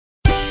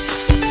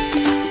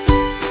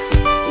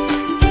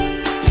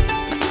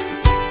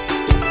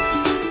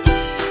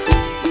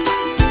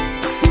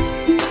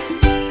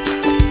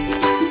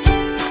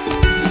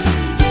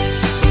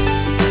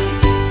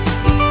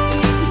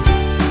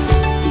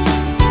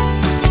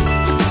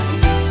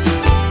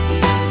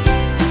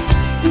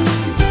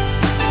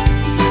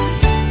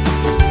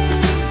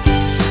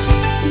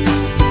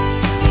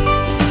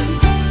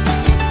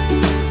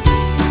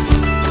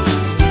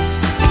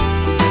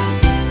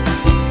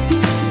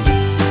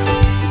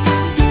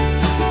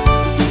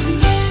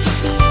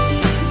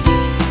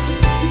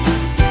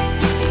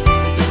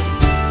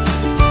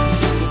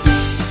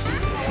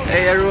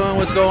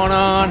what's going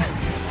on?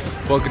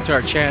 Welcome to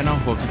our channel,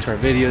 welcome to our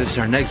video. This is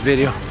our next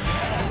video.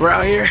 We're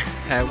out here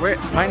at where?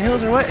 Pine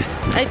Hills or what?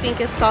 I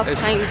think it's called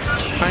Pine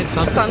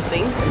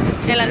something.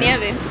 En la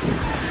nieve.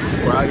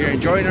 We're out here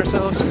enjoying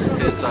ourselves.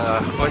 It's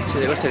what's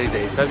today's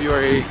date?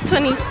 February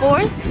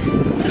 24th,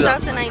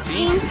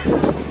 2019.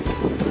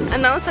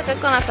 Andamos acá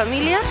con la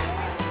familia.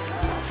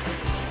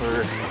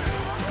 We're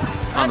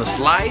on the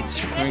slides.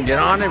 We're gonna get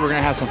on it. We're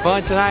gonna have some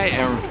fun tonight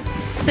and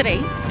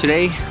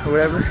today or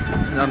whatever.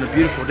 And on a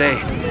beautiful day.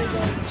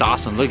 It's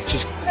awesome. Look,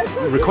 just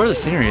record the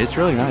scenery. It's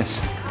really nice.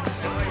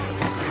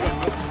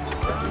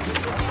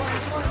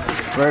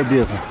 Very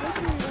beautiful.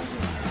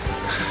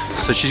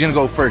 So she's gonna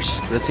go first.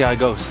 Let's see how it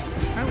goes.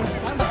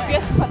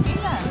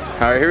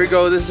 All right, here we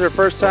go. This is her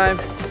first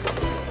time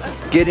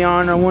getting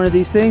on one of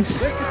these things.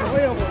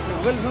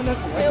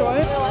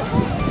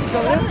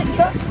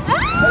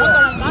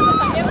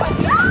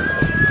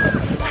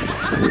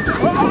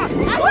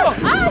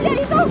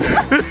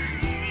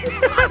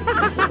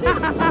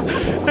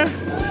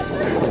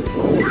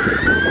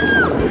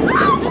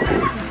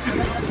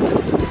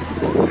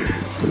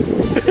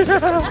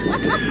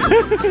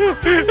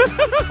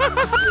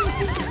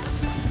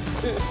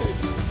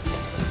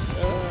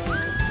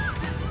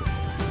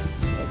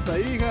 Hasta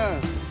hija.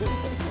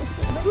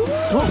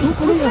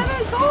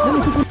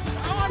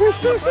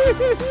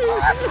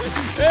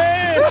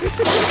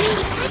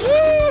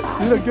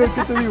 Mira,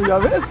 ¿qué te digo? ¿Ya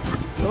ves?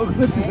 No,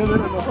 con el tiradero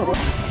no.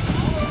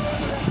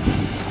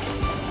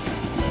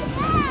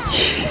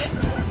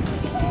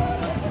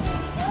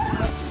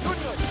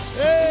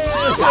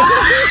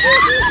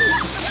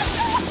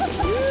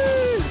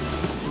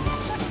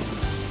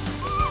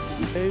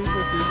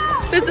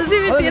 ¿Te estás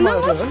divirtiendo?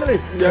 Ándale,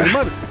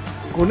 Eliomar,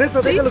 con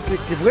eso déjalo que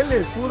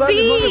vuele. Tú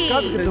dale, no le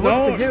caso, que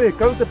no te lleve,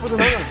 que no te pasa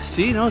nada.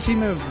 Sí, no, sí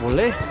me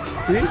volé.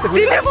 ¿Sí? ¿Te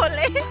Sí me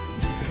volé.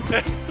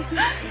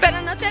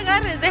 Pero no te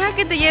agarres, deja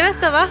que te lleve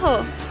hasta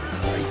abajo.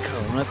 Ay,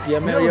 cabrón, es que ya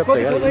me había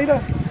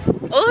pegado.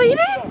 ¡Oh,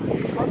 mire!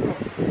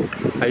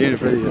 Ahí viene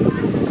Freddy.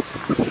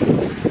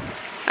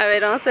 A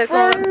ver, vamos a ver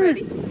cómo va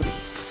Freddy.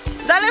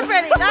 Dale,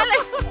 Freddy, dale.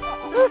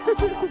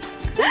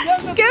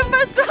 ¿Qué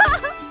pasó?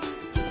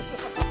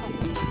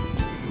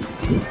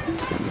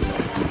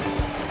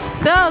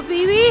 Go,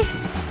 baby.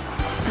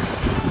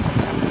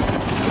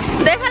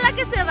 Déjala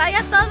que se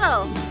vaya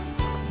todo.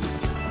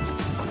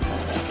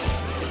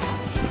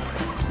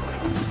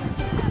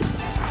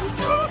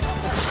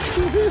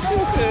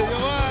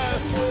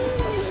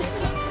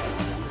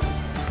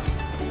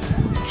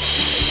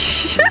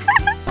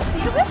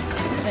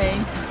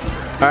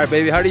 All right,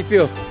 baby, how do you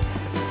feel?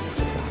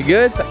 You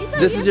good?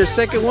 This is your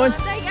second one?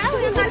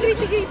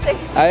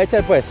 Ahí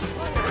echa pues.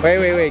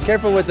 Wait.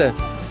 Careful with the...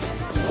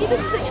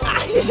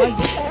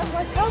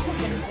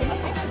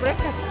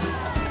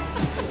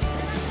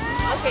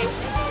 Ok,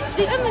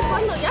 díganme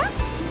cuándo, ¿ya?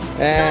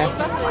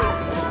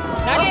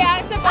 Dale a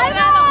este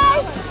cuadrado.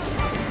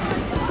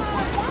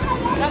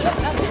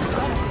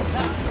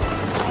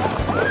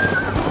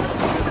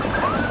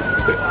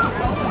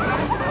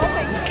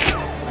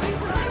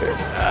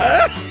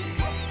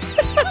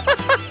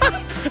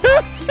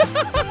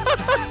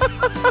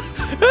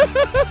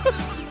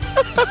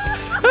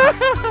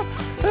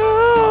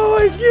 Oh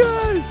my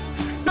God!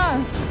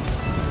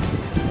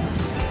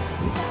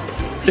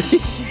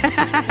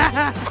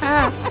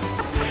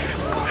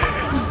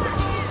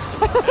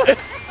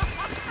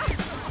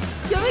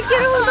 Yo me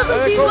quiero juntar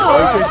contigo.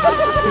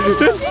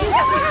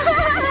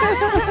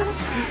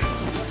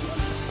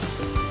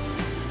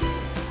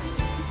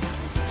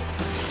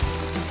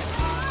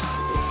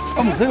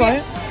 Vamos, ahí va,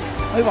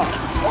 ahí va.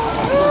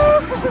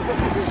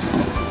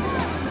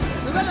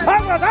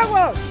 ¡Aguas,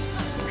 aguas!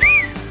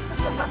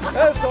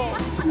 ¡Eso!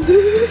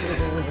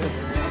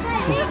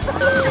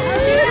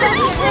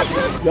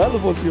 Ya lo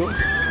volteó.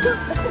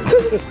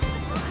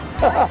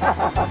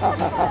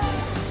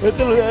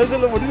 Eso es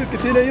lo bonito que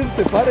tiene ahí donde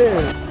te pare.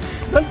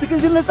 ¿Dónde te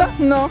quieres ir, esta?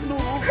 No.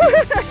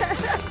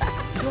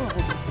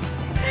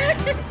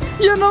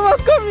 Yo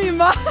nomás con mi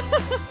mamá.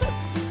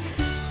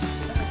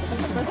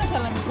 Entonces a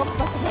la mejor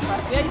pasa la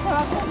partida y se va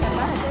a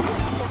congelar.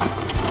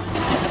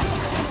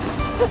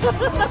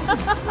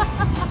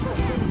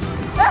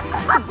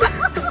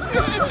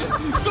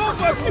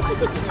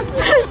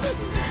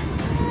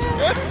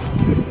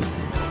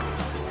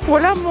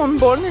 Hola,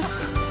 bombones.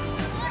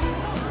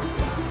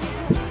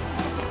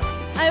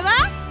 Ahí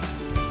va.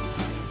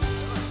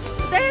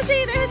 Déjese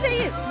ir, déjese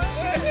ir.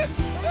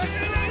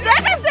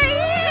 ¡Déjese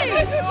ir!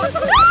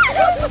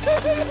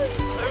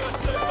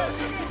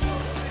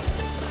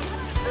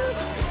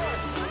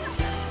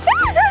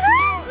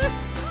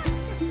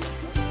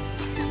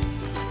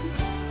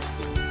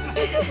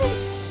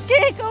 ¿Qué?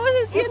 ¿Cómo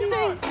se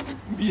siente?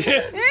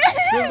 Bien.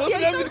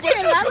 Bien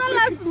congelado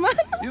las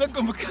manos. Iba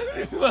como que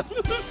de mano.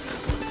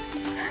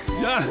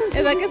 Ya.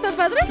 ¿Verdad que está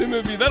padre? Se me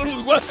olvidaron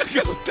los guantes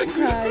que los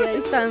tengo. Ay, ahí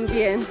están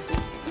bien.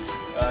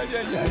 Ay,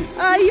 ay, ay.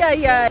 Ay,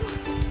 ay, ay.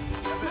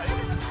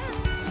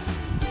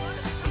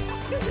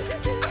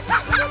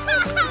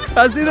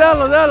 Así,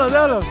 déjalo, déjalo,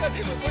 déjalo. Así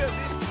lo voy a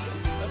decir.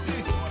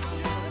 Así.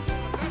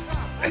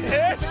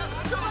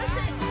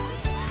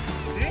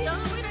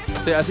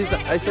 Sí, así está,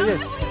 ahí está bien.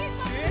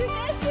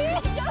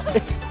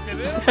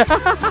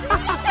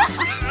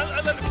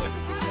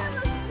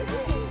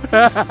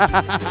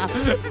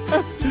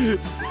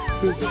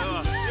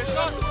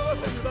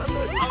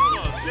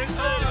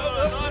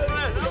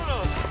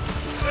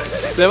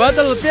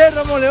 Levanta los pies,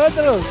 Ramón,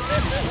 levántalos.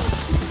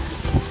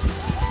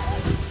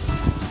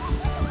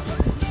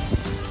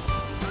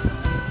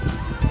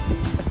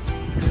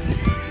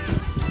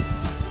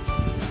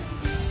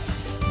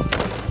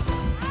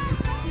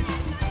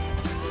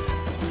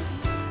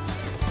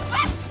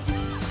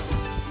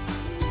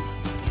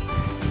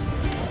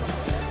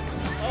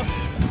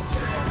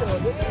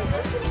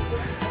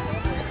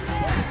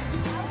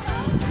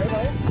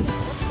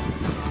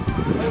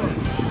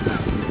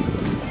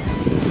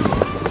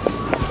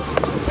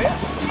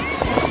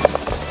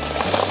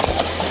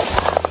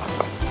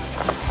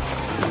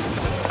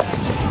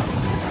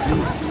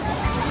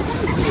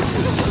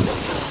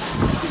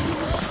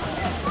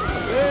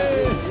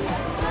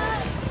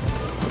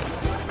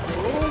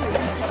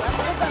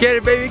 Get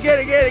it, baby, get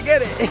it, get it,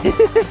 get it.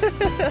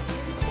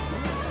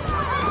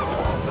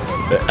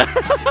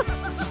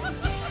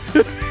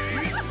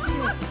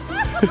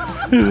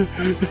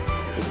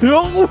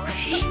 No.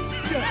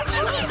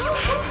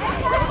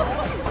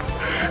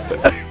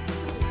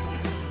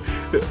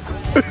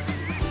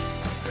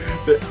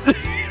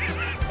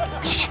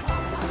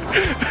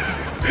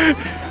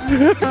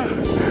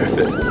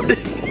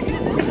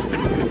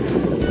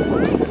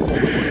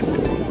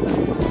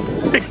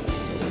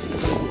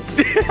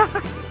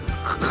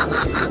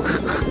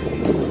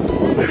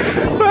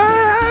 What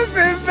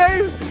happened,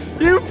 babe?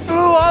 You flew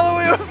all the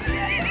way up.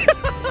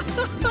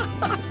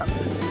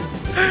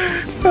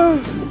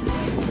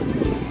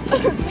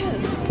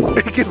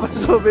 ¿Qué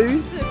pasó,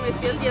 baby? Se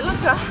metió el hielo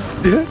acá.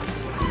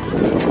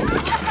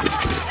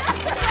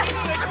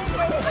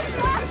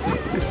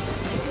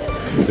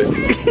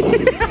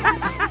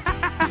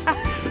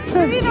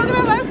 Baby, ¿no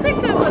grabaste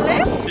que volé?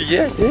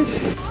 Yeah, I did.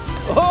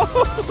 ¡Oh!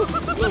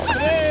 ¡Los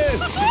tres!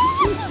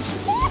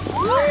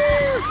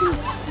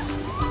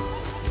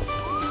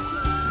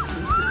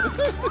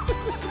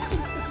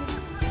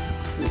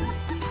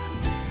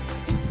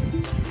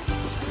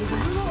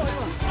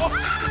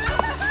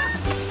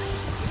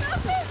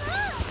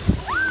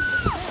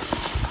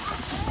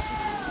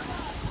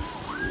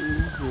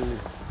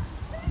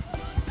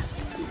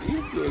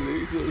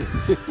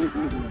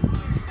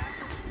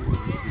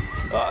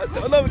 Ah, te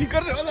van a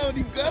brincar, te van a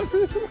brincar.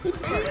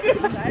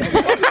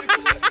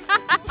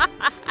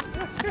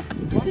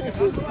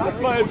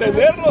 Para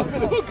detenerlos, que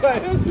no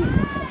caen.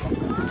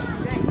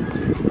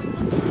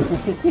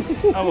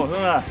 Vamos,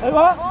 una. Ahí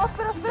va. Oh,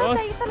 pero espérate,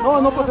 ahí está la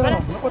No, no pasa nada,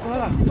 no pasa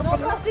nada. No pasa.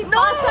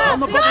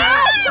 No pasa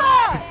nada.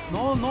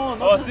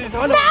 No, sí, se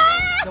va a levantar.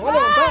 Se va a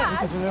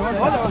levantar. Se va a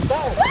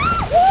levantar.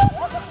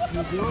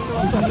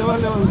 Se va a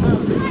levantar.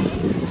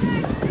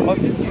 ¿Vas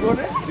bien chingón,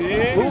 eh? Sí.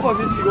 Vas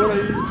bien chingón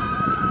ahí.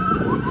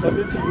 Vas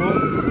bien chingón.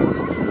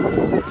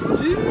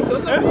 Sí,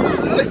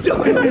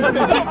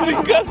 están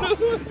brincando.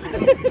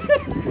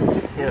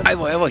 Ahí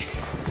voy, ahí voy.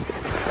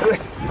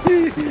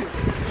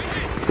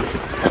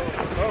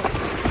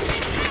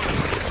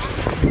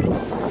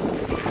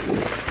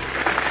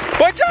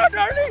 Watch out,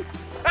 darling!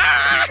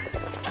 Ah!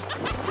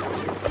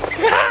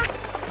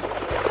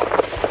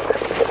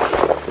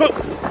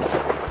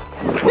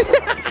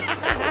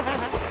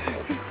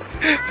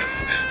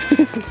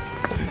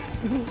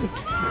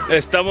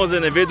 Estamos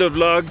en el video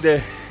vlog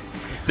del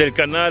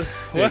canal.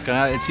 El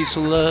canal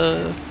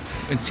Encísula.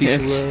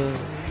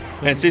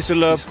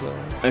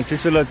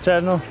 Encísula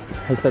Channel.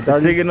 Ahí está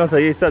Darly. Síguenos,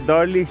 ahí está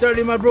Darly.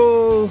 Darly, my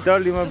bro.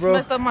 Darly, my bro.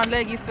 Messed up my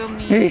leg, you feel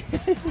me?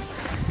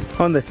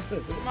 ¿Dónde?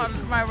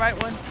 My right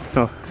one.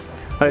 No.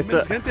 Ahí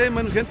está. Hay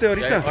menos gente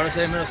ahorita. Ahora sí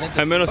hay menos gente.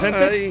 Hay menos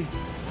gente. Ahí.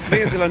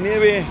 Vénganse la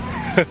nieve.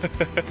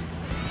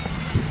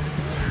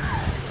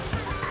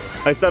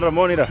 Ahí está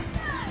Ramón, mira.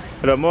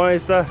 Ramón ahí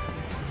está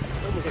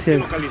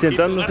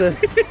sentándose,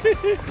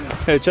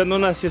 echando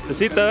una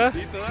siestecita, ¿verdad?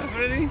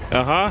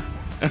 Ajá.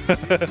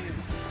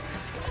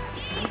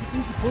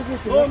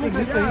 Oh,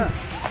 mira ya.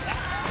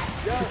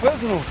 ¿Tú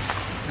puedes o no?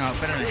 No,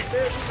 espérame.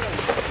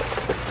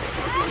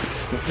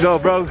 Go,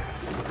 bro.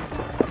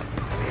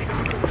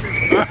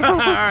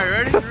 Alright,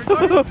 ready?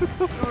 Record?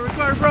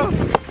 Record, bro.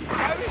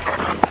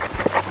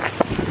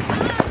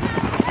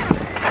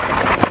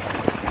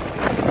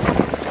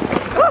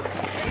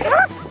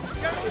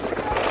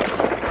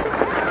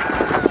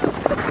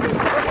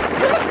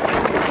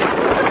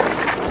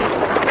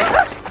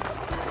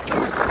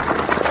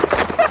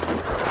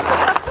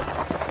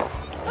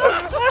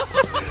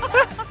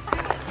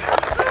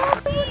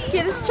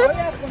 ¿Quieres chips?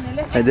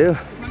 I do.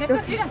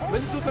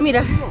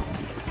 Mira.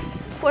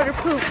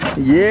 Waterproof.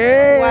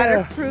 Yeah.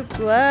 Waterproof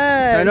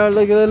gloves. I know,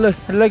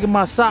 look at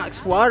my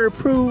socks.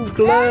 Waterproof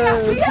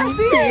gloves.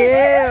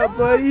 Yeah,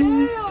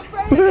 buddy.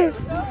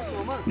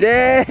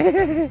 Yeah.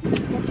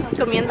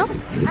 ¿Comiendo?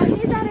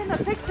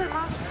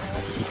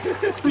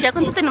 ¿Ya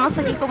cuánto tenemos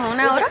aquí? ¿Como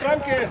una hora?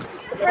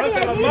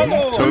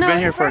 So we've been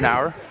here for an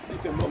hour.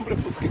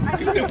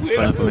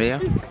 Con la familia.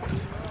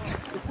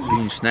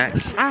 Eating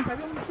snacks. Ah,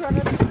 That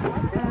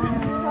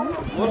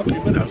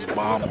was a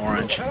bomb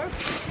orange.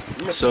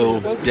 So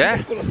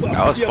yeah,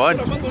 that was fun.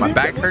 My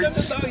back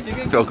hurts.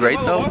 Feel great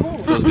though.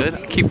 Feels good.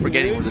 I keep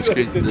forgetting where the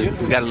screen.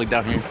 We gotta look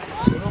down here.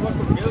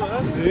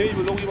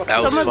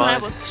 That was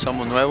fun.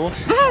 Somos nuevos.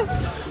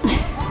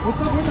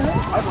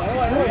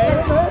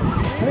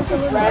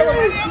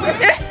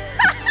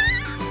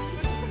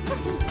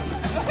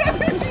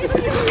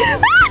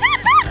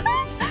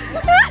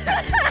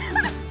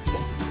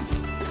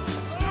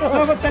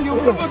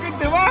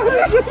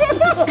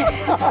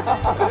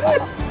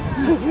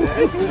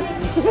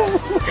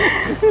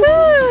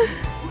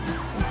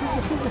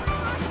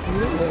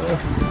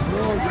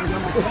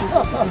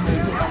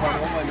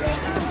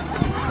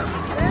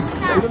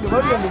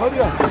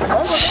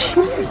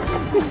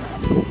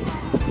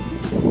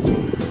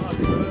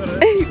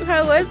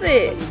 How was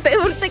it?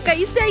 ¿Te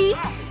caíste ahí?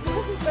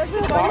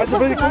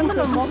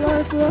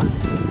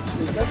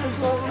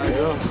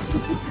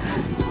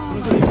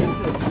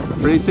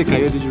 Freddy se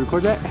cayó. Did you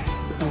record that?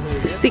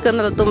 Sí,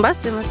 cuando lo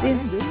tumbaste, más bien.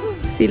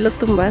 Sí, lo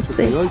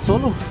tumbaste. Yo el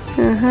solo.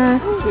 Ajá.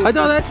 I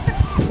know that.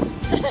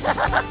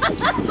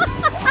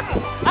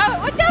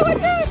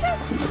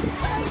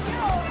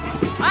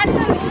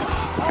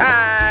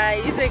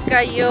 Ay, se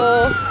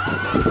cayó.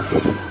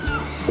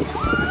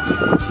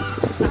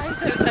 Ay,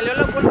 se le salió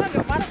la bolsa de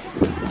Eliomar.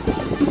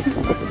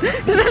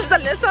 Se le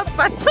salió el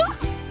zapato.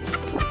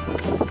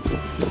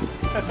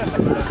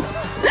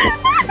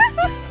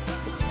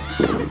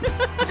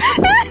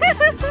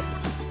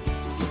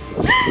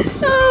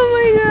 Oh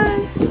my god.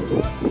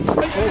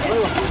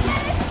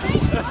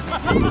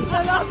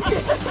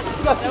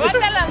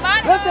 Levanta las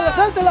manos.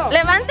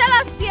 Levanta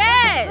los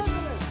pies.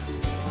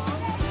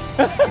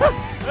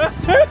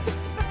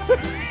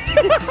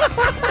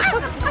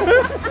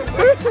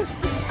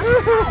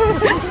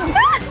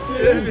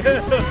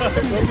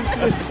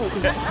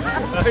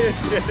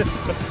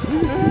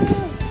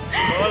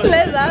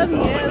 Le da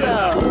miedo.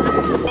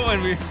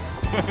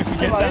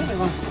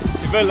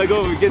 You better let go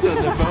when we get to the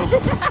phone.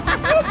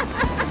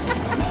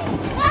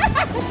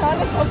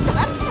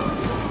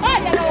 Ah,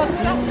 ya lo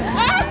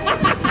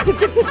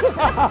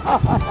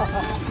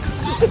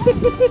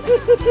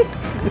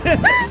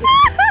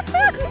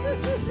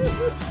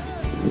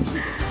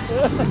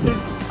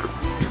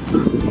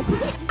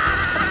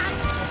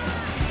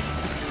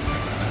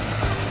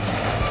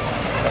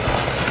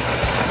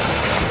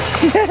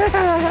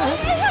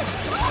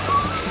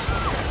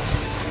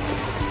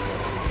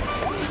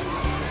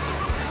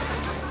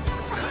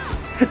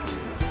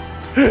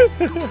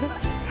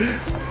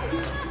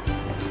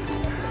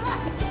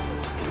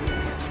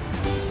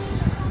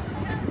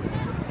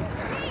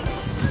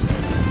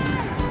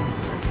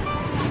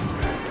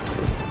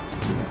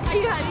Are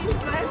you having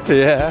fun?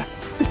 Yeah.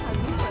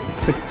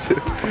 Me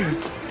too.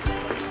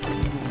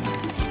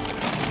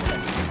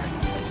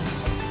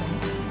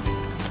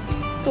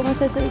 ¿Cómo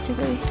es el ceviche,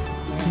 Freddy?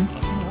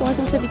 ¿Cómo es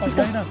un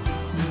cevichito?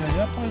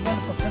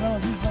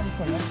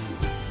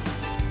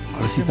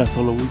 Ahora sí está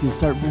solo. We can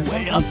start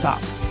way on top.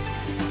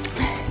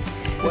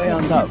 Way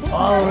on top.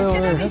 All the way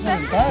over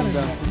there.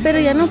 Pero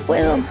ya no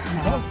puedo.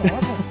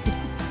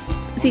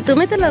 Si tú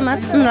metes las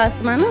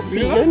manos, sí,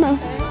 yo no.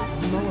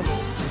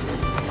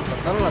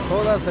 Pasaron las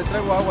horas, ahí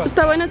traigo agua.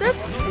 ¿Está bueno, Dad?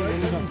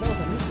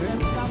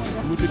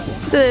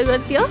 ¿Se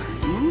divirtió?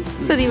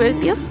 ¿Se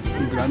divirtió?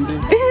 Grande.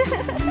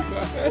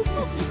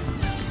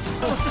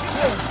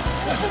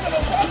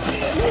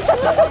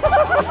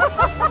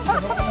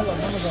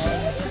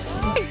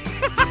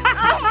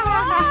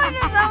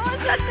 ¡Nos vamos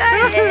a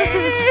caer!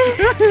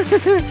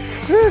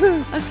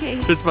 Okay.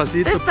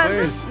 Despacito,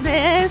 pues.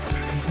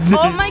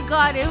 Oh my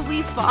god, if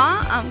we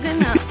fall, I'm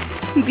gonna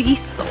be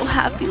so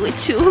happy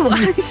with you.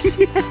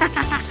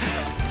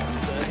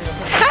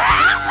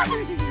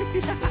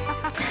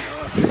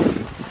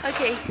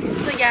 Okay,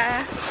 so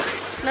ya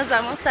nos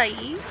vamos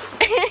ahí.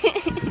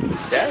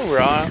 Yeah, we're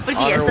on. Porque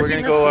ya está We're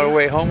gonna go our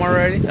way home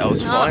already. That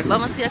was No, fun.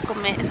 vamos a ir a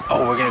comer.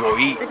 Oh, we're gonna go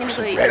eat. We're gonna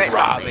some go eat Red Red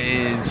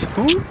Robins.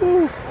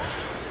 Woo-hoo.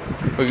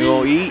 We're gonna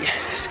go eat.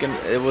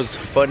 It was a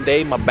fun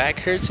day. My back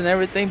hurts and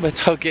everything, but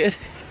it's all good.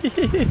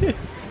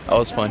 That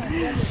was fun.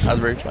 That was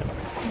very fun.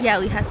 Yeah,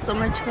 we had so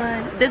much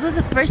fun. This was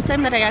the first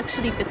time that I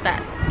actually did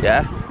that.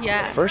 Yeah?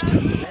 Yeah. First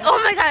time? Oh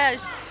my gosh.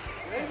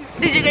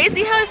 Did you guys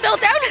see how it fell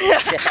down?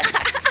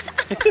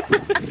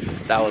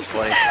 That was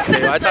funny.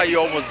 I thought you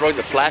almost broke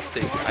the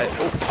plastic.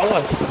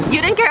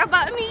 You didn't care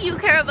about me, you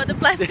care about the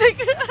plastic.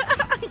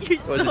 You're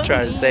I wasn't so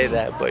trying to say mean.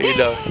 that, but you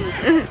know.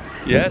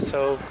 Yeah,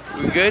 so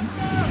we good?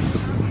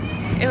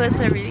 It was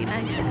a really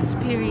nice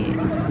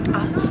experience.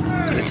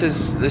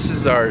 Awesome. This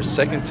is our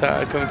second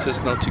time coming to the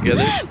snow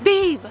together.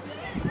 Babe,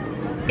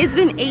 it's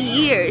been 8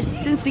 years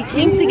since we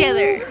came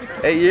together.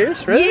 8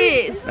 years?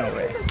 Really? Yes. No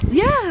way.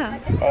 Yeah.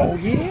 Oh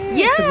yeah.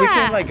 Yeah. 'Cause we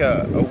came like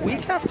a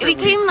week after. We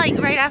came like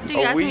right after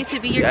you asked me to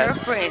be your Yeah.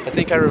 girlfriend. I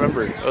think I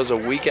remember. It was a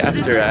week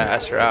after I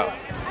asked her out.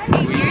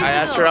 I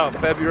asked her out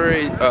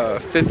February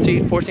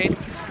 15, 14.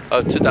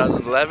 of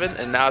 2011,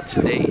 and now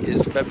today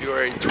is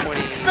February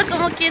 20. So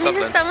como quien dice,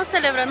 something. estamos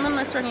celebrando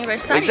nuestro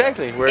aniversario.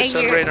 Exactly, we're 8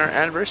 celebrating years. our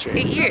anniversary.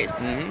 8 years.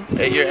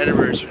 8-year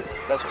anniversary.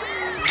 That's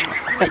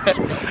right.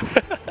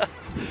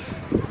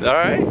 All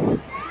right.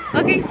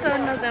 Ok, so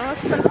nos vemos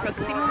para el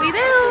próximo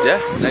video. Yeah,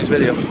 next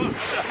video.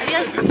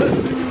 Adiós.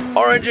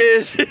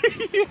 Oranges.